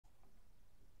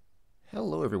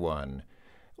Hello, everyone.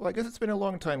 Well, I guess it's been a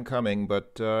long time coming,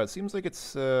 but it seems like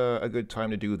it's a good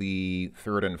time to do the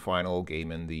third and final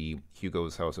game in the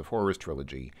Hugo's House of Horrors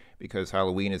trilogy, because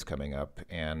Halloween is coming up,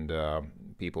 and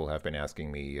people have been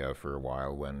asking me for a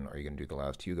while, when are you going to do the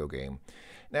last Hugo game?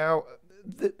 Now,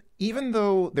 even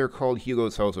though they're called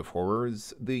Hugo's House of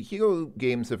Horrors, the Hugo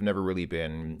games have never really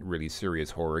been really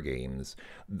serious horror games.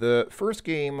 The first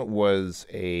game was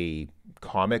a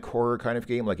comic horror kind of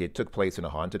game, like it took place in a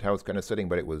haunted house kind of setting,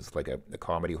 but it was like a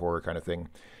comedy horror kind of thing.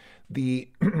 The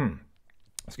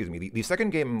excuse me, the second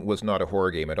game was not a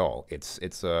horror game at all. It's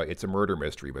a murder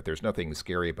mystery, but there's nothing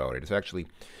scary about it. It's actually,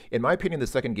 in my opinion, the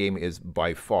second game is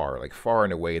by far, like far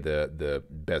and away, the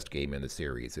best game in the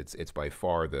series. It's by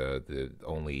far the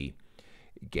only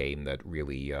game that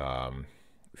really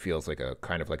feels like a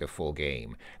kind of like a full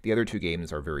game. The other two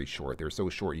games are very short. They're so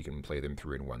short you can play them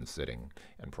through in one sitting,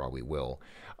 and probably will.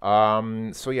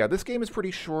 So yeah, this game is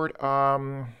pretty short.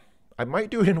 I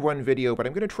might do it in one video, but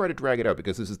I'm going to try to drag it out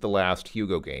because this is the last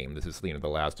Hugo game. This is, the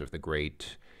last of the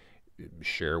great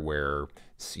shareware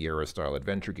Sierra-style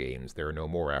adventure games. There are no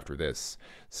more after this.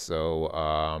 So,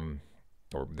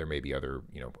 or there may be other,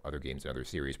 other games in other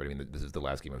series, but I mean, this is the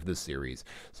last game of this series.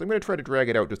 So I'm going to try to drag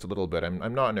it out just a little bit.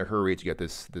 I'm not in a hurry to get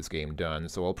this game done,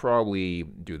 so I'll probably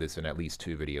do this in at least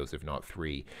 2 videos, if not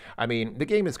 3. I mean, the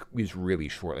game is really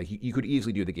short. Like, you could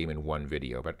easily do the game in 1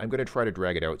 video, but I'm going to try to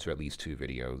drag it out to at least 2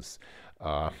 videos,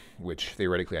 which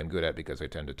theoretically I'm good at because I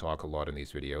tend to talk a lot in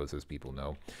these videos, as people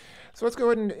know. So let's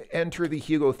go ahead and enter the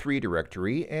Hugo III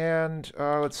directory, and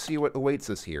let's see what awaits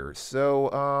us here.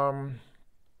 So,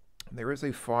 there is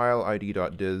a file,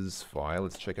 id.diz file.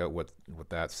 Let's check out what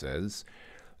that says.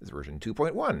 This is version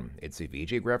 2.1. It's a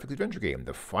VGA graphics adventure game,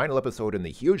 the final episode in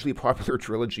the hugely popular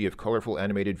trilogy of colorful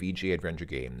animated VGA adventure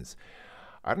games.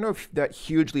 I don't know if that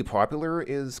hugely popular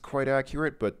is quite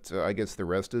accurate, but I guess the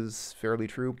rest is fairly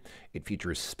true. It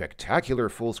features spectacular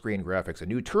full-screen graphics, a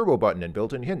new turbo button, and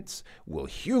built-in hints. Will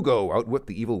Hugo outwit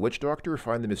the evil witch doctor,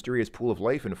 find the mysterious pool of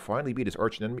life, and finally beat his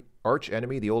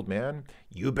arch-enemy, the old man?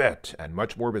 You bet, and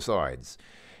much more besides.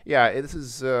 Yeah, this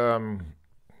is,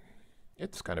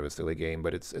 it's kind of a silly game,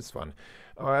 but it's fun.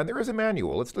 And there is a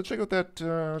manual. Let's check out that,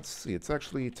 let's see, let's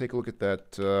actually take a look at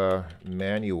that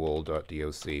manual.doc.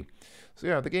 So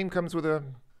yeah, the game comes with a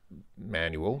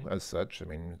manual as such. I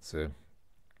mean, it's a,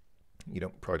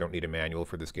 probably don't need a manual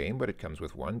for this game, but it comes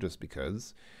with one just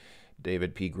because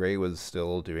David P. Gray was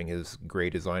still doing his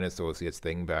Gray Design Associates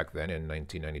thing back then in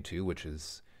 1992, which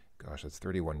is, gosh, that's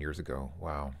 31 years ago.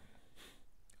 Wow.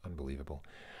 Unbelievable.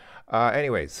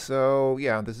 Anyway, so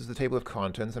yeah, this is the table of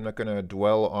contents. I'm not going to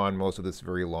dwell on most of this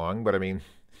very long, but I mean,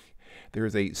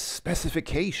 there's a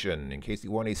specification, in case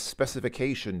you want a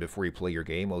specification before you play your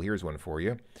game. Well, here's one for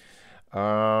you.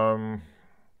 Other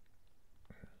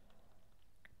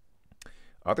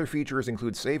features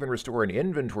include save and restore and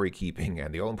inventory keeping,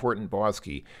 and the all-important boss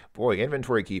key. Boy,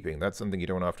 inventory keeping, that's something you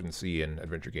don't often see in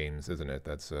adventure games, isn't it?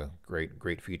 That's a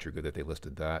great feature. Good that they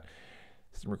listed that.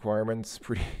 Some requirements,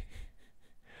 pretty...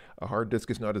 A hard disk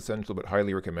is not essential, but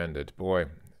highly recommended. Boy,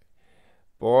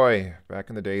 back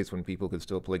in the days when people could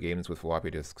still play games with floppy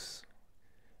disks.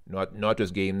 Not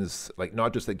just games, like,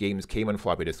 not just that games came on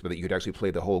floppy disks, but that you could actually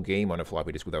play the whole game on a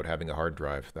floppy disk without having a hard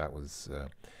drive. That was,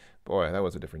 boy, that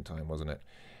was a different time, wasn't it?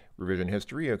 Revision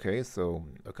history, okay, so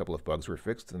a couple of bugs were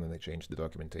fixed, and then they changed the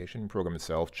documentation. Program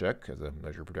self-check as a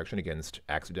measure of protection against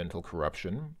accidental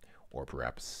corruption, or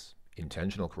perhaps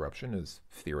intentional corruption is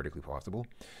theoretically possible.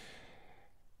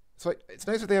 So it's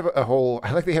nice that they have a whole,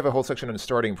 I like they have a whole section on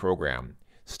starting program.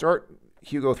 Start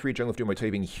Hugo III Jungle of Doom by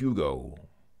typing Hugo.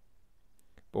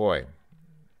 Boy,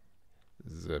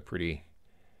 this is a pretty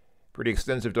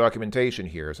extensive documentation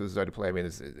here. So this is how to play. I mean,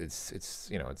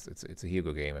 it's a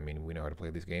Hugo game. I mean, we know how to play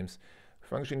these games.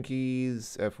 Function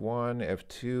keys, F1,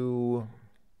 F2.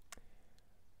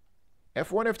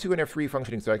 F1, F2, and F3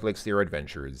 function exactly like Sierra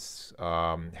Adventures.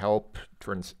 Help,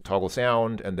 toggle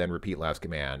sound, and then repeat last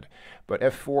command. But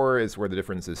F4 is where the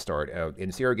differences start.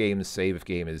 In Sierra games, save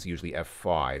game is usually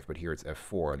F5, but here it's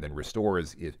F4, and then restore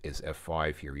is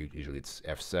F5 here. Usually it's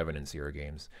F7 in Sierra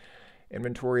games.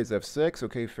 Inventory is F6.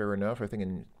 Okay, fair enough. I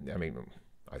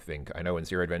know in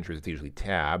Sierra Adventures it's usually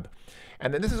tab.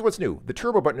 And then this is what's new. The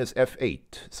turbo button is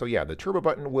F8. So yeah, the turbo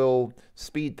button will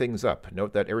speed things up.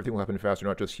 Note that everything will happen faster,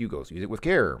 not just Hugo's. Use it with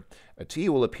care. A T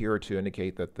will appear to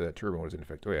indicate that the turbo is in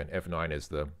effect. Oh yeah, and F9 is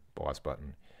the boss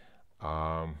button.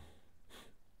 All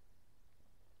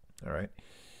right.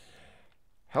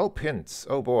 Help hints.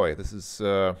 Oh boy, this is,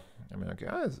 this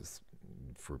is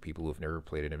for people who've never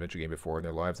played an adventure game before in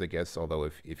their lives, I guess. Although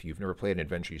if you've never played an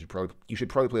adventure, you should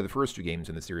probably play the first 2 games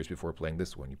in the series before playing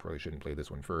this one. You probably shouldn't play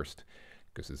this one first,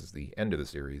 because this is the end of the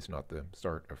series, not the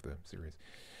start of the series.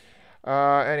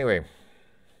 Anyway,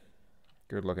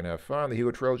 good luck and have fun. The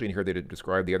Hugo trilogy, and here they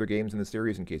describe the other games in the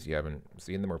series in case you haven't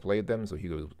seen them or played them. So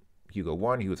Hugo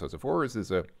I, Hugo's House of Horrors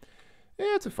is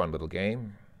it's a fun little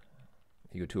game.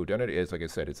 Hugo 2 done it is, like I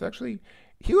said, it's actually,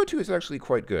 Hugo 2 is actually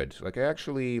quite good. Like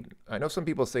I know some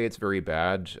people say it's very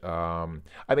bad. I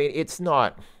mean, it's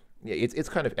not, it's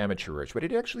kind of amateurish, but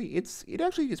it actually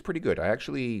is pretty good. I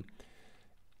actually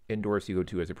endorse Hugo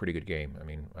 2 as a pretty good game. I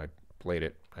mean, I played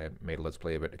it. I made a Let's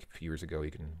Play of it a few years ago.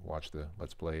 You can watch the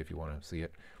Let's Play if you want to see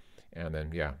it. And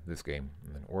then, yeah, this game.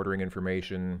 And then ordering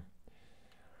information.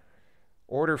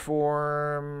 Order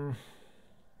form.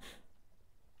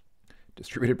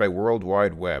 Distributed by World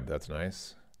Wide Web. That's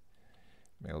nice.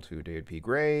 Mail to David P.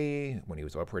 Gray when he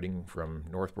was operating from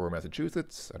Northborough,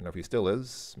 Massachusetts. I don't know if he still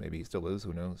is. Maybe he still is.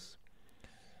 Who knows?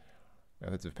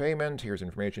 Methods of payment. Here's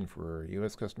information for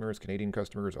U.S. customers, Canadian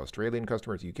customers, Australian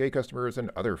customers, U.K. customers, and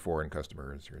other foreign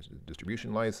customers. Here's a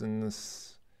distribution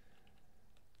license.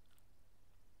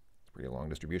 It's a pretty long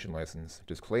distribution license.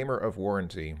 Disclaimer of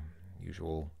warranty.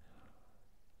 Usual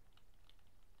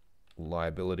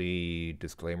liability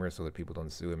disclaimer so that people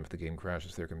don't sue him if the game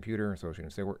crashes their computer.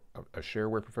 Associated a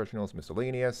shareware professionals,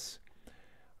 miscellaneous.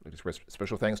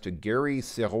 Special thanks to Gary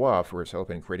Serrois for his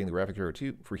help in creating the graphic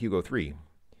for Hugo III.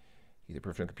 He's a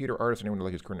professional computer artist. Anyone would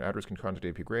like his current address can contact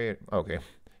AP Gray. Okay.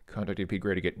 Contact AP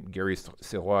Gray to get Gary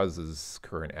Serrois'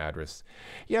 current address.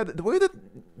 Yeah, the way that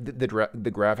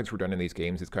the graphics were done in these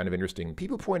games is kind of interesting.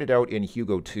 People pointed out in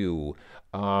Hugo 2,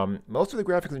 most of the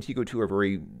graphics in Hugo 2 are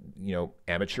very,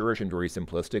 amateurish and very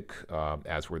simplistic,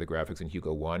 as were the graphics in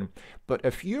Hugo 1. But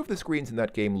a few of the screens in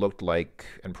that game looked like,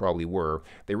 and probably were,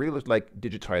 they really looked like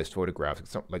digitized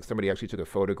photographs. Like somebody actually took a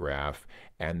photograph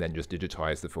and then just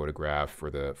digitized the photograph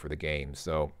for the game.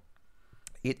 So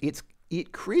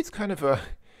it creates kind of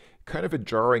a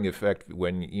jarring effect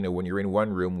when you're in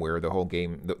one room where the whole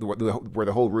game where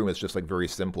the whole room is just like very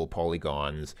simple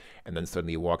polygons, and then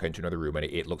suddenly you walk into another room and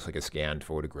it looks like a scanned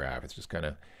photograph. It's just kind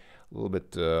of a little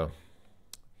bit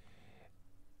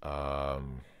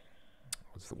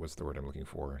what's the word I'm looking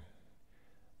for?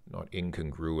 Not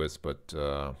incongruous, but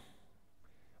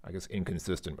I guess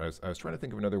inconsistent. I was trying to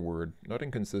think of another word. Not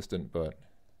inconsistent, but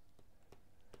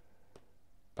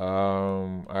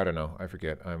I don't know. I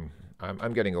forget.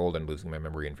 I'm getting old and losing my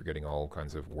memory and forgetting all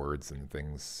kinds of words and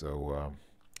things. So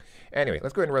anyway,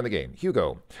 let's go ahead and run the game.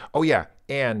 Hugo. Oh yeah,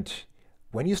 and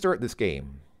when you start this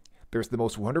game, there's the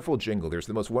most wonderful jingle. There's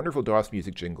the most wonderful DOS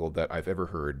music jingle that I've ever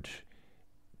heard,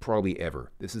 probably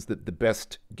ever. This is the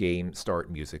best game start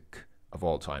music of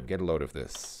all time. Get a load of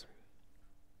this.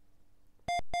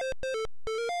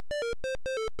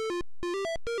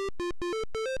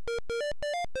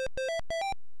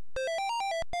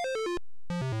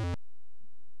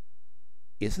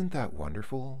 Isn't that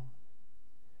wonderful?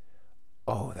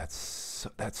 Oh, that's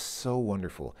so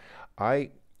wonderful.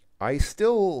 I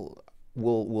still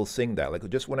will sing that. Like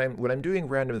just when I'm doing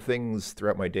random things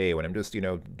throughout my day, when I'm just,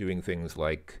 doing things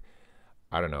like,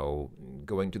 I don't know,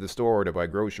 going to the store to buy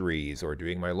groceries or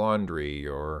doing my laundry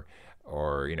or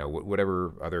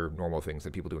whatever other normal things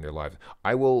that people do in their lives,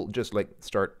 I will just like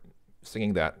start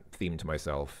singing that theme to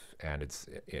myself, and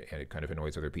it kind of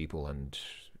annoys other people, and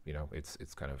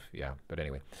it's kind of, yeah. But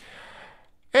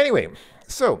anyway,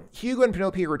 so Hugo and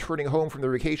Penelope are returning home from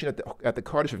their vacation at the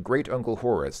cottage of Great Uncle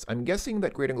Horace. I'm guessing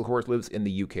that Great Uncle Horace lives in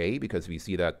the UK because we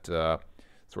see that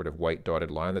sort of white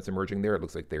dotted line that's emerging there. It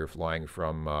looks like they're flying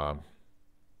from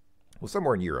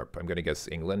somewhere in Europe. I'm going to guess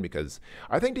England, because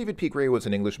I think David P. Gray was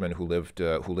an Englishman who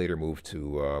later moved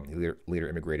to, later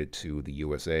immigrated to the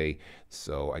USA.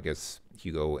 So I guess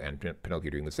Hugo and Penelope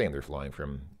are doing the same. They're flying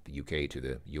from the UK to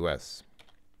the US.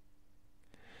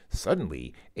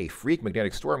 Suddenly, a freak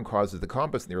magnetic storm causes the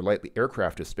compass in their light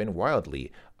aircraft to spin wildly.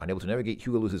 Unable to navigate,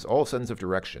 Hugo loses all sense of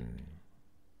direction.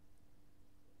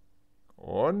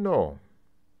 Oh no.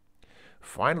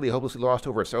 Finally, hopelessly lost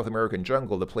over a South American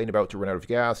jungle, the plane about to run out of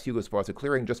gas, Hugo spots a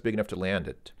clearing just big enough to land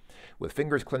it. With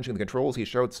fingers clenching the controls, he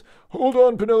shouts, "Hold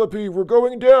on, Penelope, we're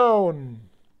going down!"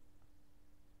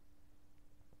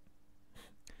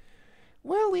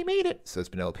 "Well, we made it," says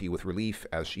Penelope with relief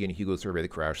as she and Hugo survey the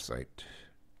crash site.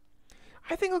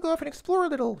 "I think I'll go off and explore a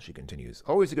little," she continues.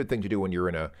 Always a good thing to do when you're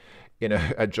in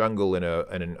a jungle in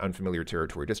an unfamiliar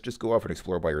territory. Just go off and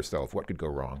explore by yourself. What could go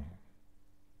wrong?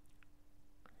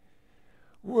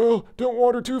 "Well, don't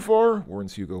wander too far,"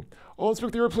 warns Hugo. "I'll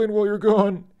inspect the airplane while you're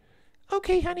gone."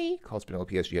 "Okay, honey," calls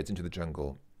Penelope as she heads into the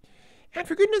jungle. "And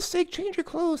for goodness sake, change your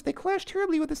clothes. They clash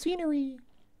terribly with the scenery."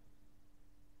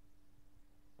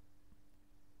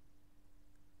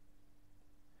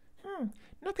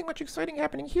 Nothing much exciting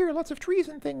happening here. Lots of trees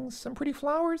and things. Some pretty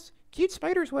flowers. Cute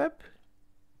spider's web.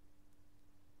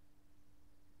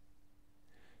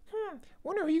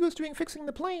 Wonder how Hugo's doing fixing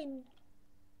the plane.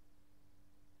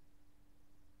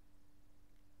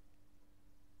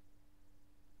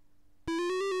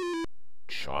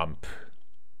 Chomp.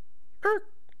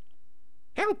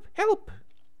 Help! Help!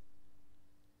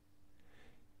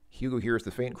 Hugo hears the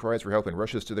faint cries for help and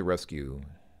rushes to the rescue.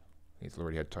 He's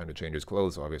already had time to change his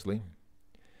clothes, obviously.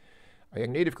 A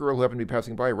young native girl who happened to be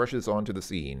passing by rushes onto the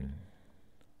scene.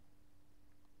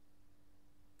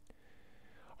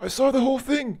 I saw the whole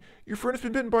thing. Your friend has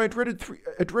been bitten by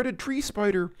a dreaded tree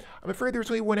spider. I'm afraid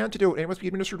there's only one antidote, and it must be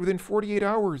administered within 48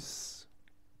 hours.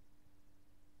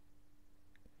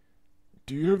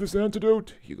 Do you have this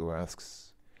antidote? Hugo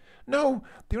asks. No,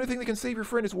 the only thing that can save your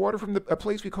friend is water from a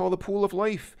place we call the Pool of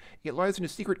Life. It lies in a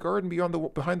secret garden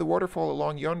behind the waterfall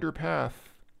along yonder path.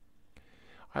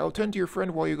 I'll attend to your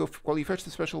friend while you fetch the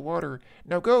special water.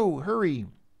 Now go, hurry.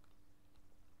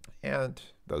 And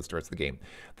thus starts the game.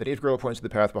 The native girl points to the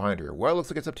path behind her. Well,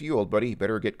 looks like it's up to you, old buddy.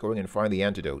 Better get going and find the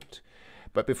antidote.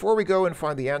 But before we go and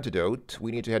find the antidote,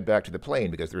 we need to head back to the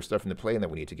plane because there's stuff in the plane that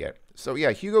we need to get. So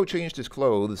yeah, Hugo changed his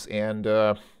clothes and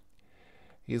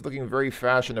he's looking very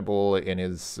fashionable in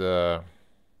his...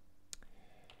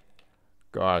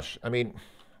 gosh, I mean...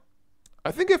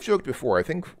 I think I've joked before. I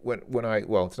think when I...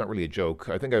 Well, it's not really a joke.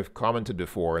 I think I've commented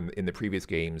before in the previous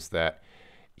games that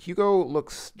Hugo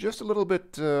looks just a little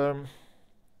bit...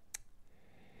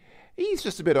 he's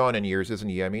just a bit on in years, isn't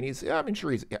he? I mean, I'm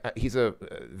sure he's a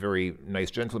very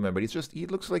nice gentleman, but he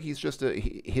looks like he's just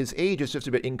his age is just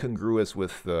a bit incongruous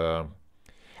with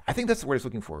I think that's the word I was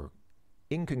looking for.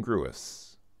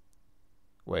 Incongruous.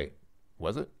 Wait,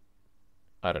 was it?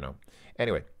 I don't know.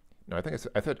 Anyway, no,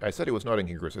 I said it was not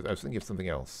incongruous. I was thinking of something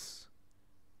else.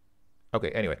 Okay,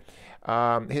 anyway.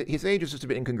 His age is just a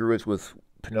bit incongruous with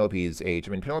Penelope's age.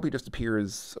 I mean, Penelope just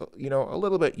appears, a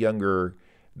little bit younger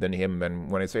than him,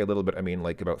 and when I say a little bit, I mean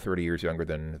like about 30 years younger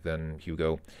than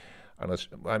Hugo. Unless,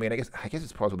 I mean, I guess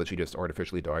it's possible that she just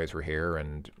artificially dyes her hair,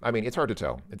 and I mean, it's hard to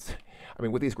tell.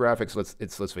 With these graphics, let's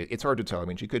face it, it's hard to tell. I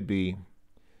mean, she could be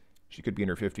in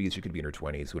her 50s, she could be in her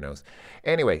 20s, who knows?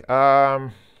 Anyway,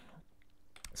 so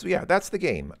yeah, that's the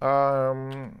game.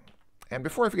 And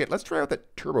before I forget, let's try out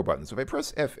that turbo button. So if I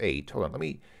press F8, hold on,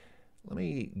 let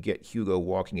me get Hugo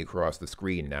walking across the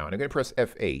screen now, and I'm going to press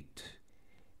F8.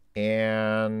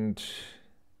 And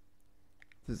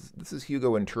this is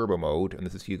Hugo in turbo mode, and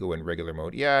this is Hugo in regular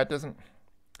mode. Yeah, it doesn't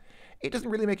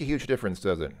really make a huge difference,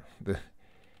 does it? The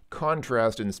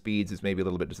contrast in speeds is maybe a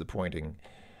little bit disappointing.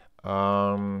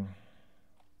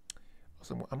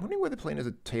 So I'm wondering why the plane has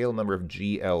a tail number of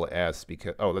GLS,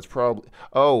 because that's probably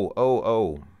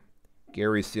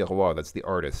Gary Sirois, that's the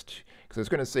artist. Because I was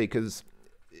going to say, because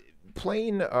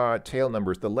plane tail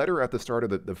numbers, the letter at the start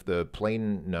of the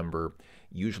plane number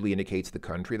usually indicates the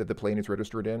country that the plane is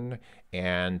registered in.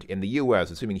 And in the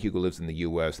U.S., assuming Hugo lives in the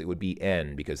U.S., it would be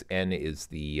N, because N is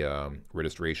the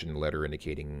registration letter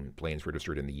indicating planes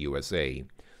registered in the USA.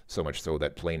 So much so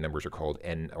that plane numbers are called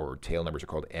N, or tail numbers are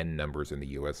called N numbers in the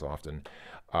U.S. often.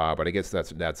 But I guess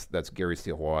that's Gary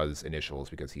Sirois' initials,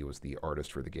 because he was the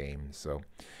artist for the game. So,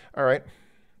 all right.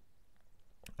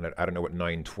 And I don't know what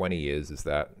 920 is. Is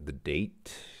that the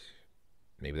date?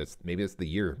 Maybe that's the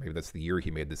year. Maybe that's the year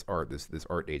he made this art. This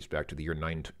art dates back to the year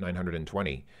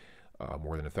 920.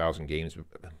 More than 1,000 games.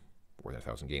 More than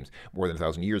 1,000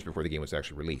 years before the game was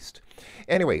actually released.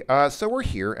 Anyway, so we're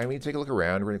here, and we take a look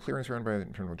around. We're in a clearing surrounded by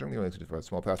internal jungle. A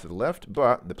small path to the left,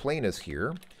 but the plane is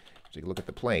here. Take a look at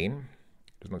the plane.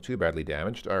 Doesn't look too badly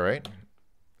damaged. All right.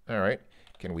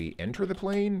 Can we enter the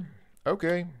plane?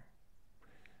 Okay.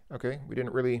 We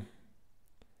didn't really...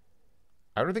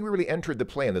 I don't think we really entered the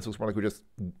plane. This looks more like we just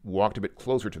walked a bit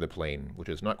closer to the plane, which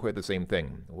is not quite the same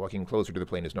thing. Walking closer to the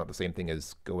plane is not the same thing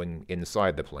as going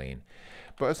inside the plane.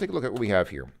 But let's take a look at what we have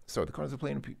here. So the corners of the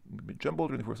plane jumbled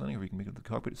during the force landing, or you can make up the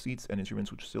cockpit seats and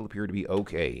instruments, which still appear to be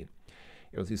okay.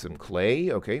 You'll see some clay,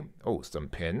 okay. Oh, some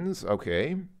pins,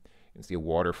 okay. You can see a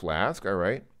water flask, all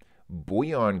right.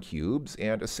 Bouillon cubes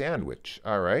and a sandwich,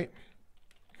 all right.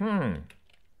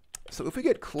 So if we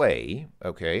get clay,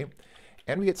 okay,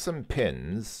 and we get some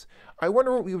pins, I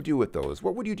wonder what we would do with those.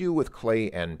 What would you do with clay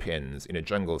and pins in a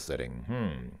jungle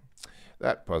setting?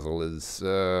 That puzzle is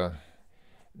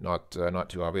not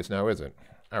too obvious now, is it?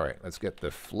 All right, let's get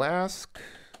the flask,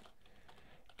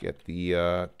 get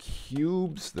the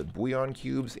cubes, the bouillon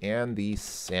cubes, and the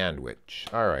sandwich.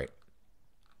 All right.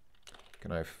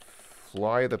 Can I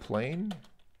fly the plane?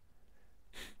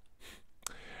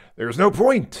 There's no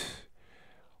point.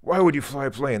 Why would you fly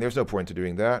a plane? There's no point to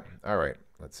doing that. All right,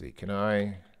 let's see. Can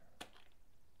I...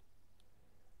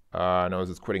 No, this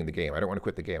is quitting the game. I don't want to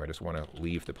quit the game. I just want to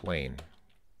leave the plane.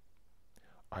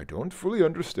 I don't fully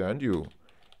understand you.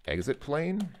 Exit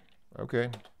plane? Okay.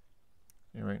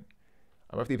 All right.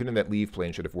 I'm off the opinion that leave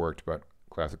plane should have worked, but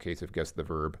classic case of guess the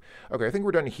verb. Okay, I think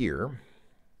we're done here.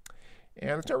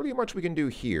 And there's not really much we can do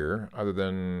here other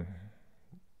than,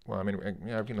 well, I mean,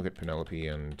 yeah, we can look at Penelope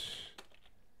and,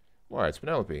 why, it's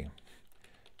Penelope.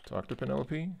 Talk to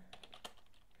Penelope.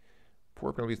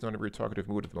 Poor Penelope's not in a very talkative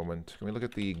mood at the moment. Can we look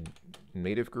at the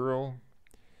native girl?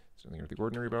 Is there anything really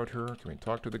ordinary about her? Can we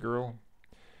talk to the girl?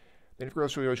 Native girl,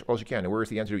 show you all she can. And where is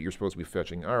the answer you're supposed to be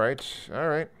fetching? All right, all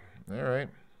right, all right.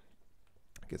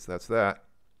 I guess that's that.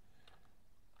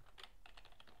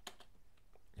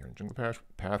 You're in a jungle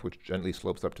path which gently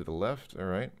slopes up to the left. All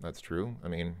right, that's true. I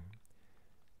mean,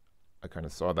 I kind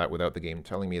of saw that without the game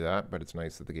telling me that, but it's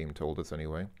nice that the game told us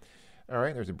anyway. All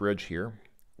right, there's a bridge here.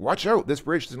 Watch out! This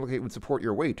bridge doesn't look like it would support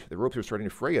your weight. The ropes are starting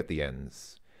to fray at the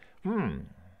ends.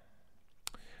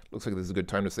 Looks like this is a good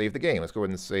time to save the game. Let's go ahead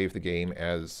and save the game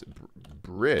as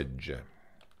bridge.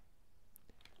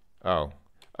 Oh.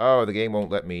 Oh, the game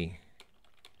won't let me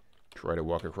try to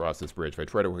walk across this bridge. If I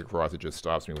try to walk across, it just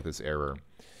stops me with this error.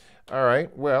 All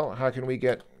right, well, how can we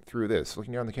get through this?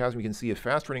 Looking down the chasm, you can see a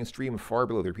fast-running stream far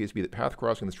below. There appears to be the path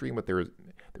crossing the stream, but there's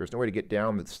no way to get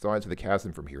down the sides of the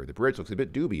chasm from here. The bridge looks a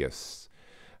bit dubious.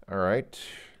 All right,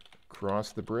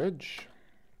 cross the bridge.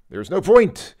 There's no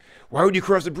point. Why would you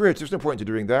cross the bridge? There's no point to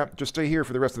doing that. Just stay here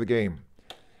for the rest of the game.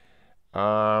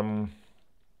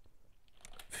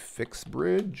 Fix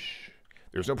bridge.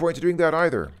 There's no point to doing that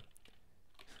either.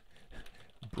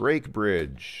 Break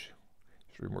bridge.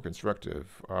 Should be more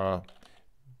constructive.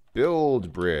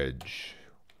 Build bridge.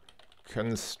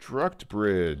 Construct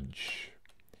bridge.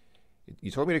 You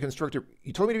told me to construct a.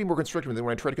 You told me to be more constructive, and then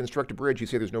when I try to construct a bridge, you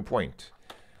say there's no point.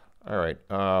 All right.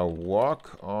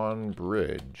 Walk on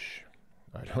bridge.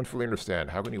 I don't fully understand.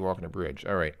 How can you walk on a bridge?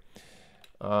 All right.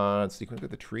 Let's see. Can we look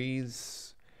at the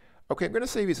trees? Okay, I'm going to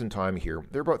save you some time here.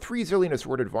 There are about 3 zillion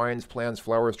assorted vines, plants,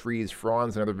 flowers, trees,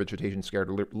 fronds, and other vegetation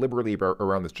scattered liberally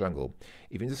around this jungle.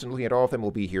 If you insist on looking at all of them,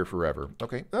 we'll be here forever.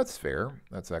 Okay, that's fair.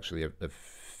 That's actually a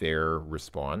fair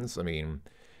response. I mean,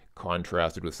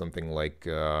 contrasted with something like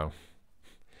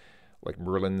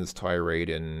Merlin's tirade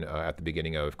in at the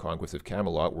beginning of Conquest of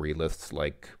Camelot, where he lists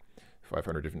like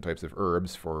 500 different types of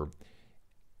herbs for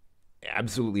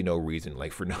absolutely no reason,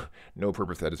 like for no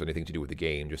purpose that has anything to do with the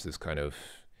game, just this kind of,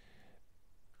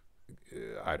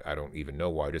 I don't even know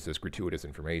why, just this gratuitous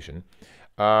information.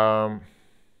 Oh,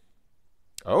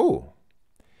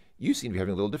 you seem to be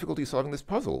having a little difficulty solving this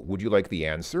puzzle. Would you like the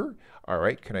answer? All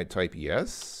right, can I type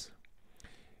yes?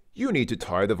 You need to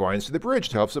tie the vines to the bridge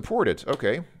to help support it.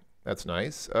 Okay, that's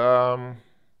nice. Did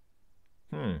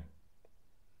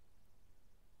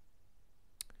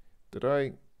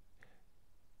I...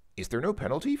 Is there no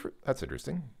penalty for... That's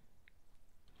interesting.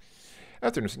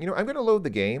 That's interesting. You know, I'm going to load the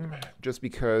game just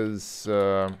because...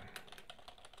 Okay,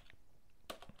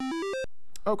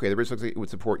 the bridge looks like it would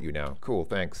support you now. Cool,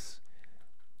 thanks.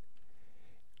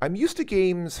 I'm used to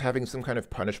games having some kind of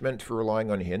punishment for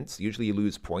relying on hints. Usually you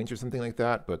lose points or something like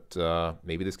that, but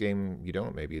maybe this game you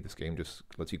don't. Maybe this game just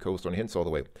lets you coast on hints all the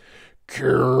way.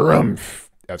 Crumph!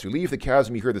 As you leave the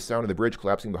chasm, you hear the sound of the bridge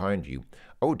collapsing behind you.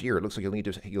 Oh dear, it looks like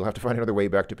you'll have to find another way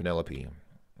back to Penelope.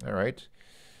 All right.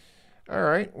 All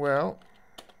right, well,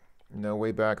 no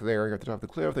way back there. You're at the top of the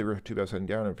cliff. They were two paths heading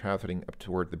down and a path heading up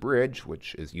toward the bridge,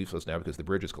 which is useless now because the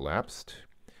bridge has collapsed.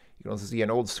 You can also see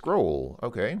an old scroll.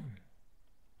 Okay.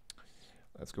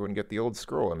 Let's go ahead and get the old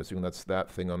scroll. I'm assuming that's that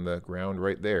thing on the ground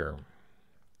right there.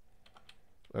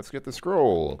 Let's get the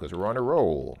scroll, because we're on a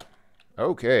roll.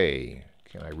 Okay.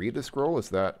 Can I read the scroll? Is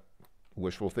that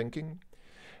wishful thinking?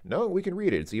 No, we can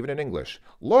read it. It's even in English.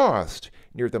 Lost!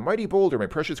 Near the mighty boulder, my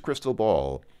precious crystal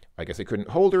ball. I guess I couldn't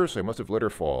hold her, so I must have let her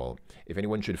fall. If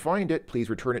anyone should find it, please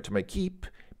return it to my keep.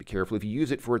 Be careful if you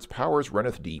use it, for its powers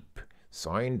runneth deep.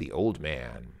 Signed, the old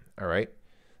man. All right.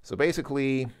 So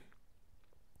basically...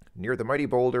 Near the mighty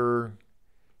boulder,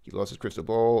 he lost his crystal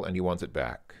ball, and he wants it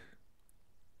back.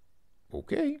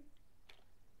 Okay.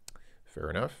 Fair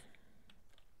enough.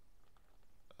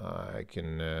 I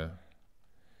can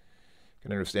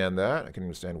understand that. I can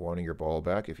understand wanting your ball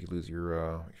back if you lose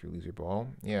your ball.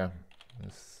 Yeah.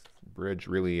 This bridge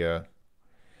really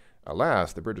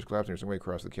alas, the bridge is collapsing. There's some way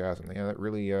across the chasm. Yeah, that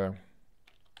really yeah,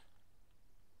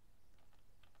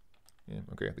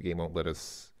 okay, the game won't let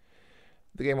us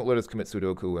commit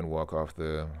Sudoku and walk off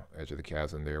the edge of the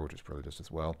chasm there, which is probably just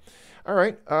as well. All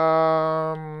right,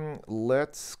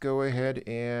 let's go ahead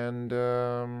and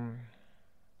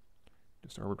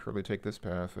just arbitrarily take this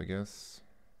path, I guess.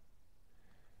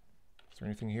 Is there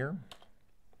anything here?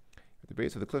 the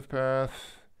base of the cliff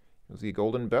path, you'll see a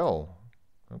golden bell.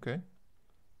 Okay.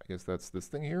 I guess that's this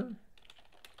thing here.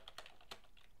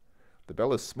 The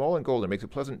bell is small and golden. It makes a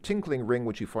pleasant tinkling ring,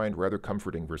 which you find rather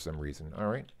comforting for some reason. All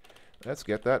right. Let's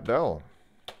get that bell.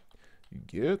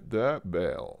 Get that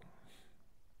bell.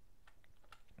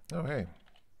 Oh, hey.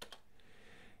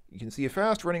 You can see a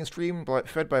fast-running stream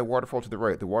fed by a waterfall to the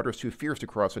right. The water is too fierce to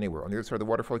cross anywhere. On the other side of the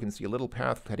waterfall, you can see a little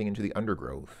path heading into the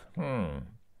undergrowth.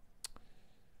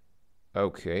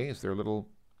 Okay, is there a little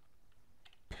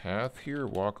path here?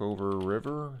 Walk over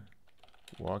river.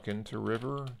 Walk into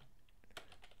river.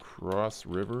 Cross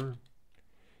river.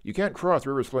 You can't cross. The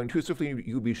river is flowing too swiftly.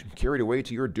 You'll be carried away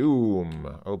to your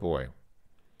doom. Oh, boy.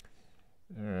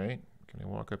 All right. Can I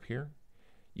walk up here?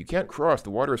 You can't cross.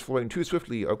 The water is flowing too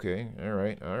swiftly. Okay. All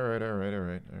right. All right. All right. All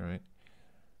right. All right.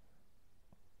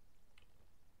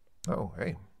 Oh,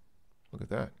 hey. Look at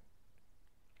that.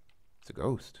 It's a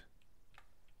ghost.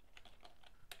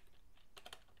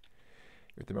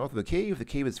 You're at the mouth of the cave. The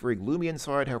cave is very gloomy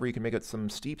inside. However, you can make out some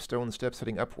steep stone steps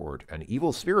heading upward. An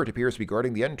evil spirit appears to be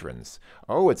guarding the entrance.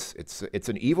 Oh, it's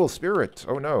an evil spirit.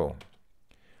 Oh, no.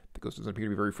 The ghost doesn't appear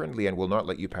to be very friendly and will not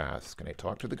let you pass. Can I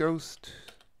talk to the ghost?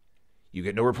 You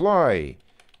get no reply.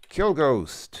 Kill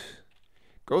ghost.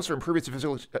 Ghosts are impervious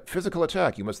to physical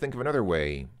attack. You must think of another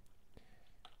way.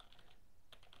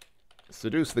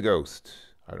 Seduce the ghost.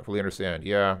 I don't fully understand.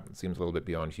 Yeah, it seems a little bit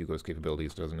beyond Hugo's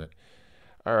capabilities, doesn't it?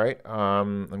 All right.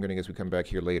 I'm going to guess we come back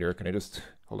here later. Can I just...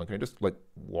 Hold on. Can I just, like,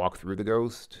 walk through the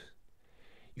ghost?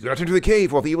 You cannot enter the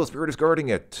cave while the evil spirit is guarding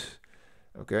it.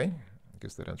 Okay. I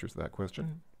guess that answers that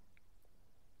question.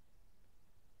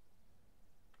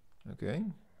 Okay.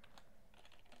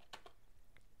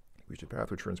 Reach a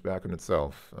path which turns back on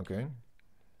itself. Okay.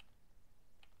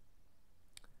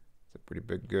 It's a pretty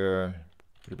big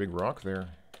rock there.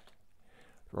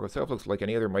 The rock itself looks like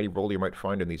any other mighty boulder you might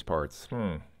find in these parts.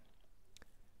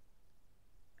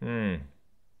 Is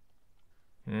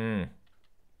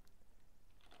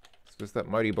this that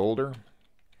mighty boulder?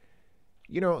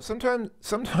 You know, sometimes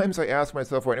I ask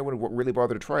myself why anyone would really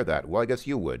bother to try that. Well, I guess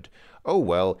you would. Oh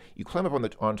well, you climb up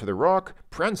onto the rock,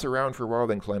 prance around for a while,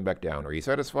 then climb back down. Are you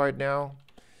satisfied now?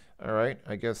 All right.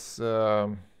 I guess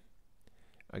this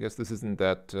isn't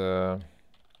that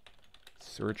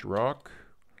search rock.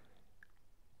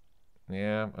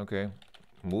 Yeah. Okay.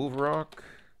 Move rock.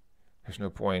 There's no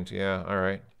point. Yeah. All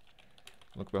right.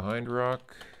 Look behind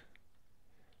rock.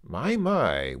 My,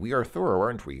 we are thorough,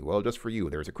 aren't we? Well, just for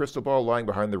you. There's a crystal ball lying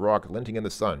behind the rock, glinting in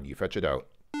the sun. You fetch it out.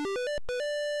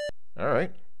 All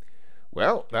right.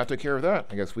 Well, that took care of that.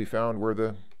 I guess we found where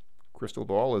the crystal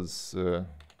ball is. The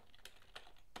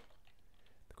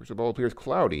crystal ball appears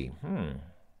cloudy.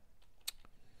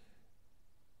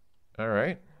 All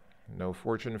right. No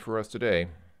fortune for us today.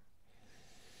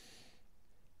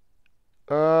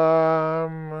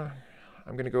 I'm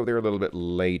going to go there a little bit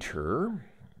later.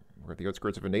 We're at the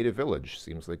outskirts of a native village.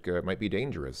 Seems like it might be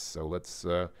dangerous. So let's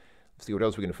see what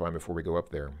else we can find before we go up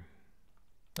there.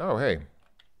 Oh, hey.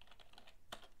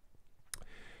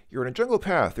 You're on a jungle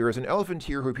path. There is an elephant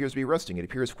here who appears to be resting. It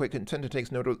appears quite content and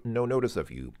takes no notice of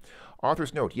you.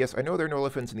 Author's note. Yes, I know there are no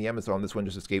elephants in the Amazon. This one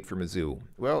just escaped from a zoo.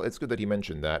 Well, it's good that he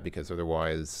mentioned that, because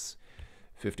otherwise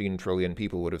 15 trillion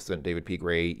people would have sent David P.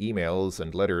 Gray emails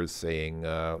and letters saying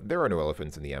there are no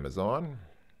elephants in the Amazon.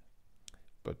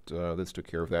 But this took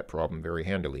care of that problem very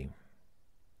handily.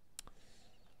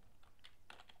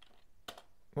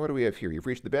 What do we have here? You've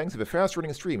reached the banks of a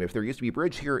fast-running stream. If there used to be a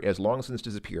bridge here, it has long since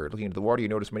disappeared. Looking into the water, you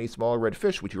notice many small red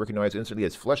fish, which you recognize instantly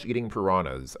as flesh-eating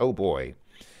piranhas. Oh boy.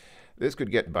 This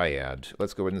could get bad.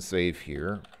 Let's go ahead and save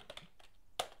here.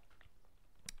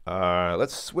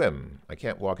 Let's swim. I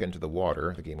can't walk into the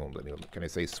water. The game won't let me. Can I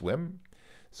say swim?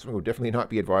 Swim would definitely not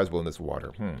be advisable in this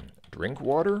water. Drink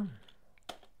water?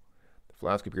 The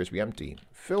flask appears to be empty.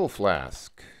 Fill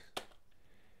flask.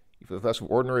 You fill the flask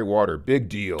with ordinary water. Big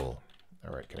deal.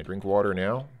 All right, can I drink water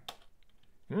now?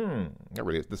 That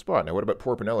really is the spot. Now, what about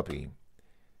poor Penelope?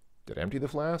 Did I empty the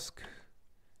flask?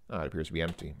 Ah, it appears to be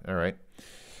empty. All right.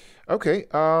 Okay,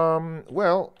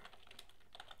 well,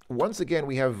 once again,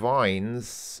 we have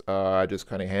vines just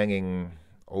kind of hanging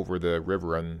over the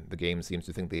river, and the game seems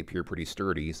to think they appear pretty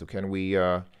sturdy. So can we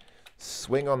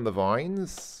swing on the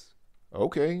vines?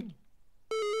 Okay.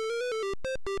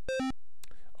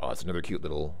 Oh, it's another cute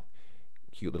little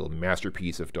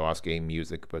masterpiece of DOS game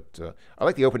music, but I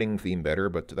like the opening theme better,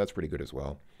 but that's pretty good as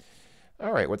well.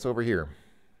 All right, what's over here?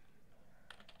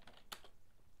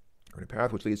 We're on a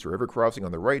path which leads to a river crossing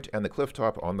on the right and the cliff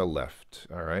top on the left.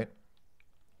 All right.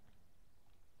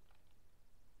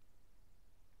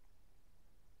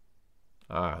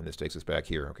 Ah, and this takes us back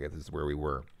here. Okay, this is where we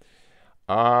were.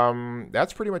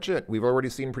 That's pretty much it. We've already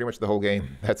seen pretty much the whole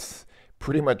game. That's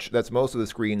most of the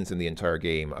screens in the entire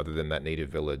game, other than that native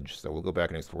village. So we'll go back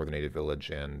and explore the native village,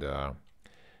 and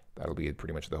that'll be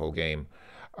pretty much the whole game.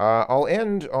 I'll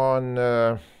end on.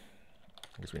 I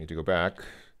guess we need to go back,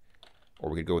 or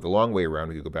we could go the long way around.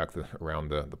 We could go back around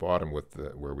the bottom with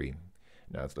where we.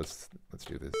 Now let's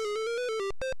do this.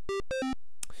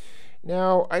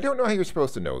 Now I don't know how you're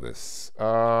supposed to know this.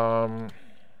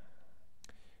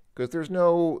 Because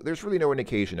there's really no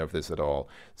indication of this at all.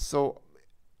 So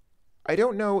I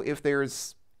don't know if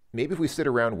maybe if we sit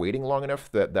around waiting long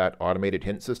enough that automated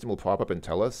hint system will pop up and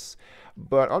tell us.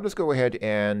 But I'll just go ahead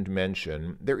and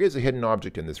mention there is a hidden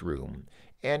object in this room.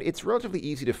 And it's relatively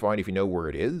easy to find if you know where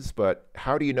it is, but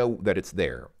how do you know that it's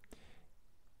there?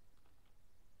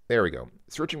 There we go.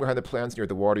 Searching behind the plants near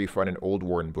the water, you find an old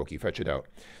worn book. You fetch it out.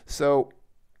 So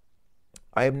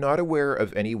I am not aware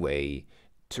of any way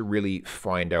to really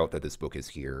find out that this book is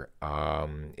here.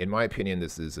 In my opinion,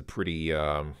 this is a pretty...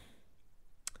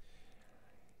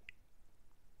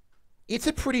 it's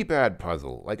a pretty bad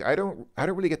puzzle. Like, I don't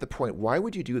really get the point. Why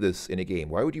would you do this in a game?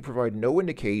 Why would you provide no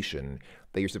indication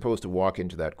that you're supposed to walk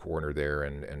into that corner there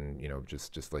and you know,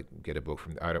 just like get a book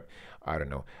from... I don't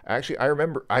know. Actually, I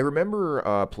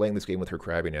remember playing this game with her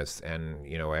crabbiness, and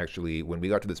you know, actually, when we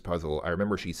got to this puzzle, I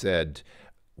remember she said,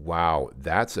 "Wow,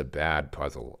 that's a bad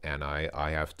puzzle," and I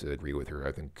have to agree with her.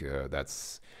 I think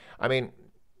that's... I mean,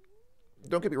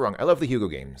 don't get me wrong, I love the Hugo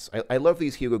games. I love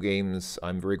these Hugo games.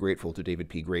 I'm very grateful to David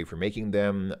P. Gray for making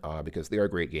them because they are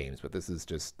great games. But this is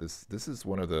just this is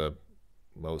one of the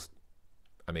most...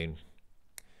 I mean,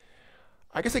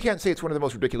 I guess I can't say it's one of the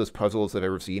most ridiculous puzzles I've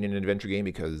ever seen in an adventure game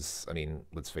because, I mean,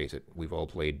 let's face it, we've all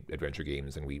played adventure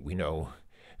games and we know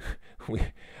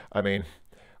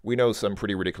we know some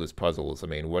pretty ridiculous puzzles. I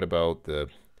mean, what about the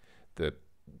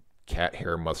cat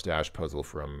hair mustache puzzle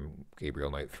from Gabriel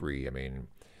Knight 3? I mean,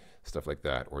 stuff like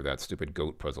that, or that stupid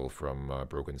goat puzzle from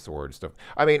Broken Sword stuff.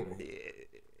 I mean,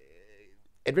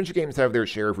 adventure games have their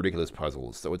share of ridiculous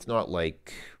puzzles, so it's not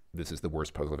like this is the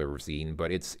worst puzzle I've ever seen,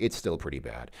 but it's still pretty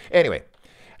bad. Anyway,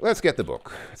 let's get the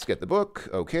book. Let's get the book.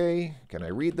 Okay, can I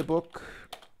read the book?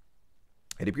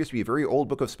 It appears to be a very old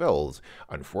book of spells.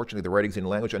 Unfortunately, the writing's in a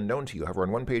language unknown to you. However,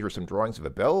 on one page are some drawings of a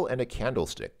bell and a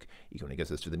candlestick. You can only guess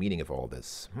as to the meaning of all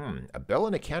this. A bell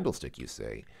and a candlestick, you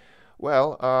say?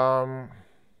 Well,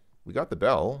 we got the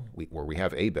bell, we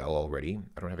have a bell already.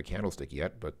 I don't have a candlestick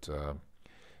yet, but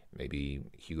maybe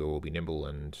Hugo will be nimble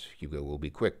and Hugo will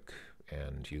be quick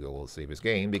and Hugo will save his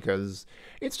game because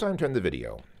it's time to end the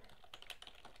video.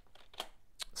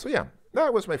 So yeah,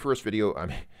 that was my first video.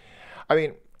 I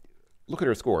mean, look at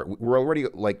our score. We're already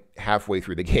like halfway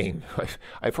through the game.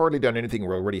 I've hardly done anything.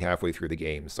 We're already halfway through the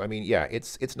game. So I mean, yeah,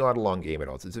 it's not a long game at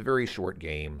all. It's a very short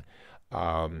game.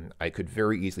 I could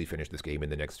very easily finish this game in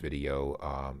the next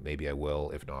video. Maybe I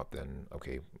will. If not, then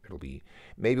okay,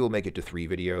 maybe we'll make it to 3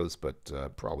 videos,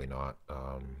 but probably not.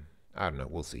 I don't know.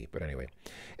 We'll see. But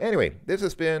anyway, this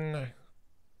has been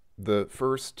the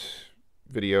first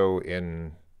video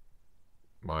in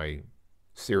my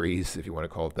series, if you want to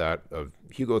call it that, of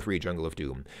Hugo III Jungle of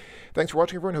Doom. Thanks for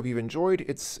watching, everyone. Hope you've enjoyed.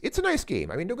 It's a nice game.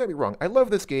 I mean, don't get me wrong. I love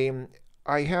this game.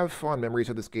 I have fond memories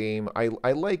of this game.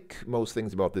 I like most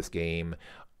things about this game.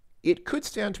 It could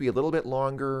stand to be a little bit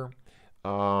longer,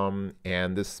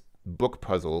 and this book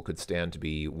puzzle could stand to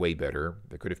be way better.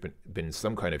 There could have been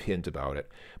some kind of hint about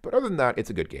it. But other than that, it's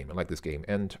a good game. I like this game,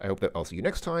 and I hope that I'll see you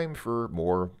next time for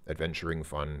more adventuring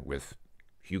fun with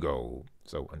Hugo.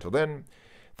 So until then,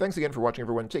 thanks again for watching,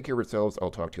 everyone. Take care of yourselves.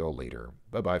 I'll talk to you all later.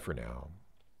 Bye-bye for now.